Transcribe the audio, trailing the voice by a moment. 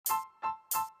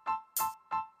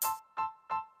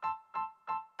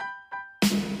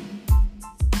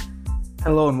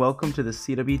Hello and welcome to the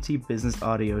CWT Business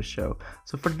Audio Show.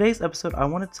 So for today's episode, I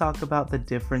want to talk about the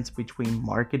difference between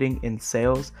marketing and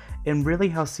sales and really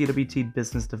how CWT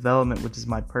Business Development, which is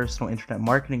my personal internet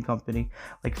marketing company,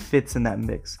 fits in that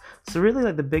mix. So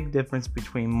really the big difference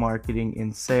between marketing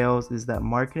and sales is that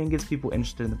marketing gets people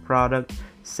interested in the product.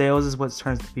 Sales is what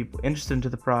turns the people interested into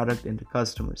the product into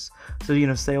customers.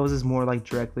 So sales is more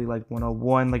directly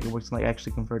one-on-one, it works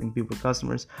actually converting people to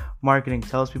customers. Marketing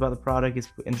tells people about the product, gets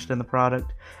people interested in the product,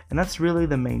 and that's really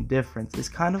the main difference. It's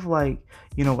kind of what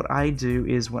I do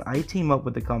is when I team up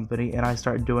with the company and I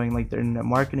start doing their internet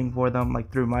marketing for them,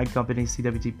 through my company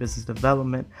CWT Business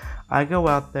Development, I go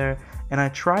out there and I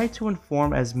try to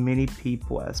inform as many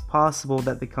people as possible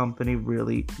that the company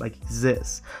really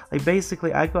exists.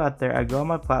 Basically, I go out there, I go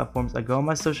on my platforms, I go on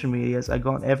my social medias, I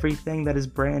go on everything that is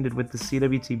branded with the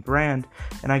CWT brand,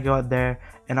 and I go out there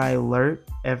and I alert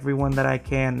everyone that I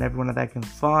can and everyone that I can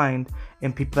find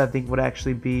and people that I think would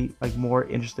actually be more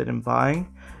interested in buying,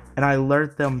 and I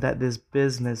alert them that this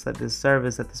business, that this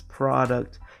service, that this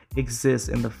product exists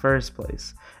in the first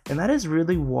place. And that is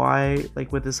really why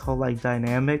with this whole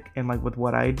dynamic and with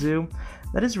what I do,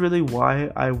 that is really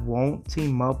why I won't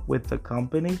team up with the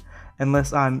company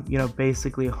unless I'm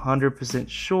basically 100%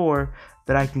 sure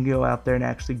that I can go out there and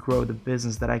actually grow the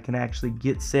business, that I can actually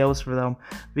get sales for them.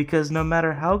 Because no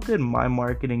matter how good my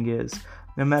marketing is,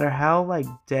 no matter how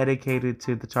dedicated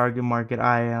to the target market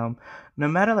I am, no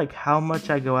matter how much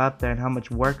I go out there and how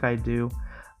much work I do,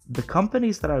 the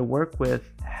companies that I work with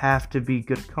have to be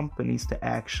good companies to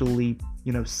actually,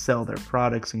 sell their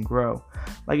products and grow.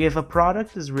 If a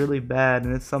product is really bad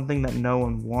and it's something that no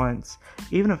one wants,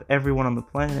 even if everyone on the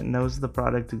planet knows the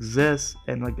product exists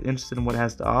and interested in what it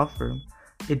has to offer,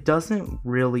 it doesn't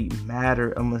really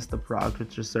matter unless the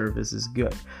product or service is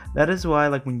good. That is why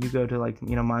when you go to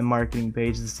my marketing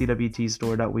page, the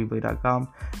cwtstore.weebly.com,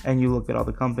 and you look at all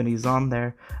the companies on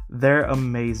there, they're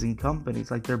amazing companies.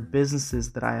 They're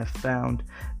businesses that I have found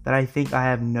that I think I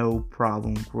have no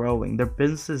problem growing. They're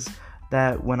businesses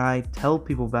that when I tell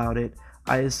people about it,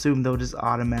 I assume they'll just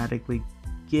automatically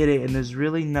get it, and there's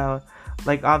really no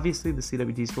obviously the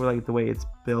CWT store, the way it's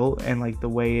built and the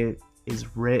way it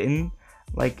is written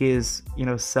is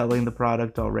selling the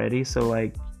product already. So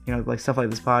stuff like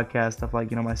this podcast, stuff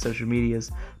my social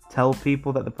medias tell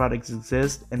people that the products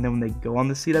exist, and then when they go on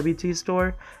the CWT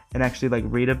store and actually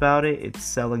read about it, it's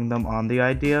selling them on the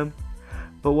idea.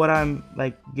 But what I'm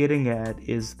getting at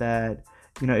is that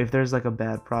if there's a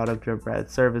bad product or a bad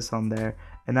service on there,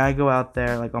 and I go out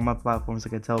there on my platforms,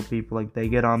 I tell people they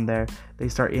get on there, they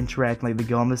start interacting, they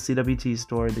go on the CWT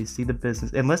store, they see the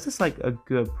business, unless it's a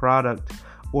good product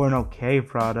or an okay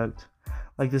product,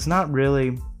 it's not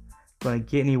really going to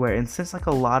get anywhere. And since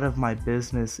a lot of my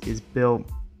business is built,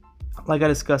 I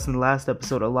discussed in the last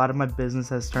episode, a lot of my business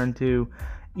has turned to,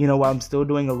 while I'm still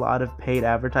doing a lot of paid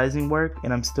advertising work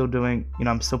and I'm still doing,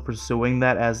 I'm still pursuing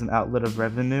that as an outlet of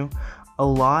revenue, a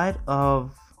lot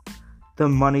of the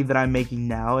money that I'm making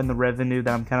now and the revenue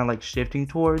that I'm kind of shifting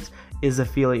towards is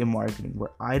affiliate marketing,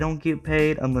 where I don't get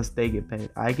paid unless they get paid.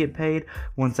 I get paid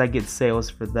once I get sales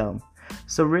for them.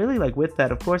 So really with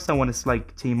that, of course I want to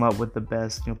team up with the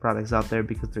best products out there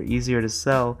because they're easier to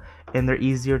sell and they're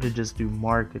easier to just do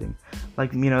marketing.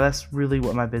 That's really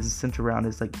what my business centers around,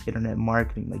 is internet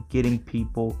marketing, getting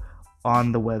people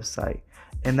on the website.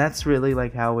 And that's really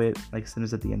how it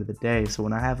centers at the end of the day. So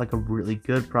when I have a really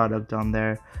good product on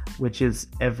there, which is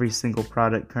every single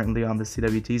product currently on the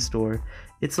CWT store,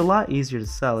 it's a lot easier to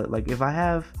sell it. If I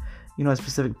have a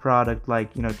specific product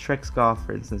Trex Golf,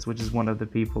 for instance, which is one of the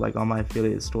people on my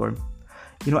affiliate store,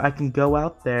 I can go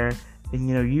out there and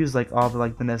use all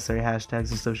the necessary hashtags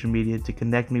and social media to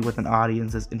connect me with an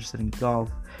audience that's interested in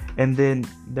golf, and then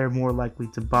they're more likely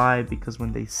to buy because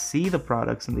when they see the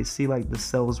products and they see the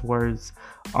sales words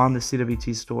on the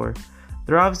CWT store,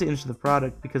 they're obviously interested in the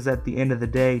product because at the end of the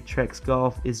day, Trex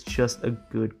Golf is just a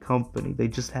good company. They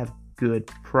just have good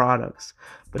products.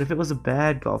 But if it was a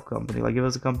bad golf company, if it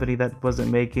was a company that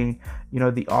wasn't making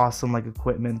the awesome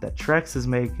equipment that Trex is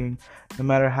making, no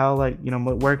matter how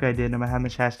what work I did, no matter how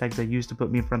much hashtags I used to put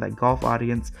me in front of that golf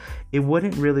audience, it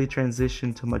wouldn't really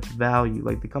transition to much value.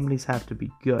 The companies have to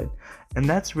be good, and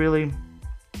that's really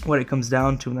what it comes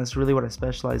down to, and that's really what I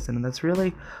specialize in, and that's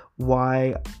really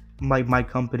why my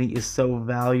company is so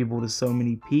valuable to so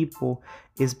many people,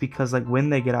 is because when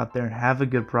they get out there and have a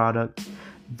good product,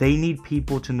 they need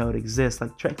people to know it exists.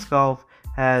 Trex Golf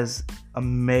has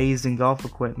amazing golf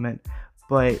equipment,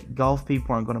 but golf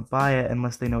people aren't going to buy it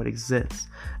unless they know it exists.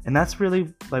 And that's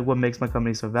really like what makes my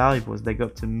company so valuable, is they go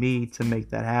up to me to make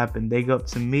that happen. They go up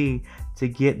to me to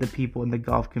get the people in the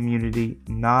golf community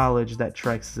knowledge that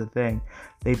Trex is a thing.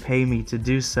 They pay me to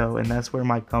do so, and that's where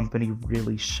my company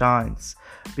really shines.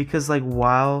 Because like,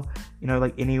 while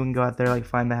like anyone can go out there, like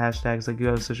find the hashtags, like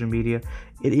go to social media,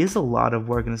 it is a lot of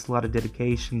work and it's a lot of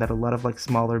dedication that a lot of like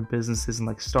smaller businesses and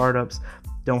like startups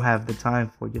don't have the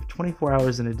time for. You have 24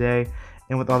 hours in a day,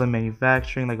 and with all the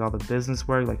manufacturing, like all the business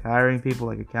work, like hiring people,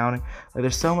 like accounting, like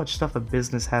there's so much stuff a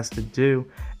business has to do.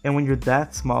 And when you're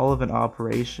that small of an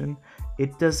operation, you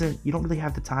don't really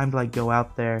have the time to like go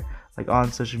out there like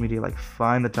on social media, like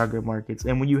find the target markets.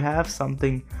 And when you have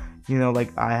something,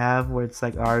 like I have, where it's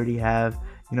like I already have,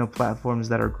 platforms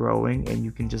that are growing, and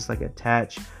you can just like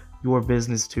attach your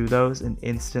business to those and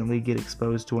instantly get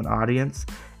exposed to an audience,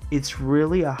 it's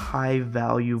really a high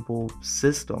valuable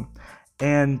system.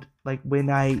 And like when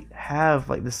I have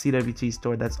like the CWT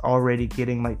store that's already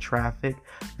getting like traffic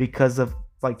because of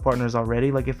like partners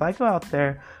already, like if I go out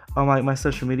there on like my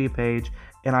social media page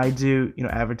and I do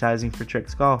advertising for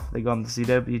Trex Golf, they go on the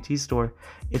CWT store,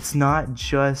 it's not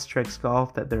just Trex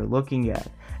Golf that they're looking at.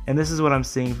 And this is what I'm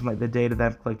seeing from like the data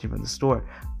that I'm collecting from the store.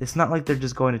 It's not like they're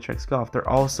just going to Trex Golf. They're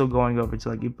also going over to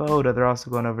like Eboda. They're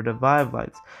also going over to Vive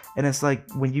Lights. And it's like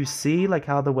when you see like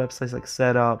how the website's like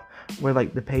set up, where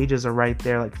like the pages are right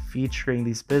there like featuring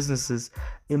these businesses,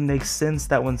 it makes sense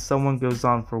that when someone goes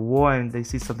on for one, they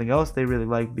see something else they really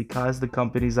like, because the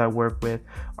companies I work with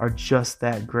are just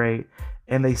that great,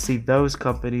 and they see those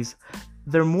companies,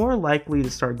 they're more likely to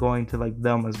start going to like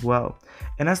them as well.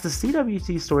 And as the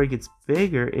CWT story gets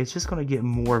bigger, it's just going to get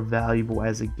more valuable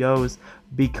as it goes,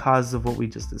 because of what we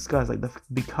just discussed. Like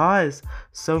because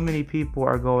so many people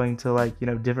are going to like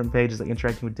different pages, like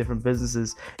interacting with different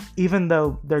businesses, even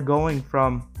though they're going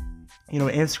from an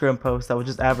Instagram post that was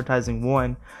just advertising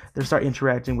one, they start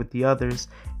interacting with the others,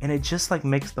 and it just like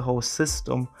makes the whole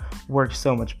system work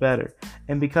so much better.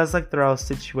 And because like they're all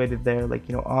situated there, like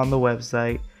on the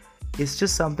website, it's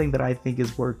just something that I think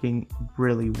is working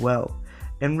really well.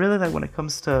 And really, like when it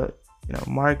comes to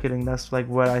marketing, that's like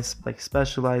what I like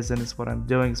specialize in. It's what I'm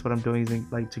doing. It's what I'm doing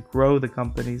is like to grow the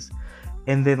companies.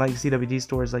 And then like CWT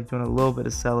stores, like doing a little bit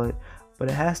to sell it, but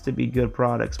it has to be good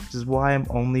products, which is why I'm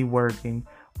only working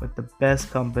with the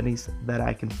best companies that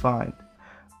I can find.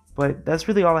 But that's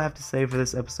really all I have to say for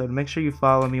this episode. Make sure you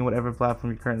follow me on whatever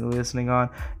platform you're currently listening on.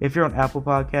 If you're on Apple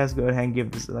Podcasts, go ahead and give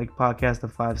this like podcast a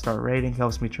 5-star rating.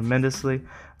 Helps me tremendously.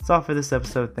 That's all for this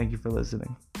episode. Thank you for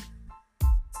listening.